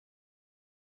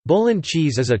Bowland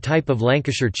cheese is a type of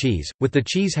Lancashire cheese, with the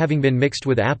cheese having been mixed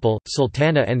with apple,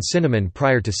 sultana and cinnamon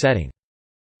prior to setting.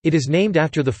 It is named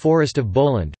after the Forest of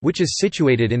Bowland, which is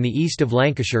situated in the east of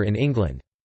Lancashire in England.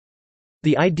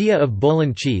 The idea of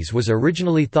Bowland cheese was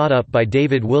originally thought up by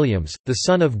David Williams, the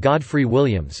son of Godfrey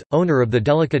Williams, owner of the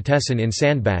delicatessen in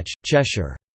Sandbach,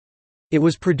 Cheshire. It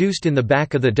was produced in the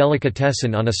back of the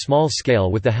delicatessen on a small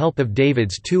scale with the help of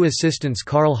David's two assistants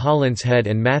Carl Hollinshead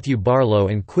and Matthew Barlow,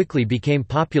 and quickly became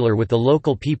popular with the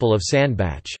local people of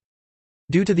Sandbach.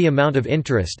 Due to the amount of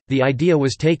interest, the idea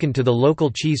was taken to the local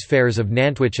cheese fairs of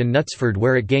Nantwich and Knutsford,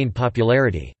 where it gained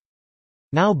popularity.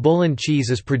 Now Bowland cheese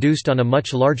is produced on a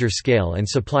much larger scale and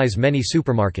supplies many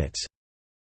supermarkets.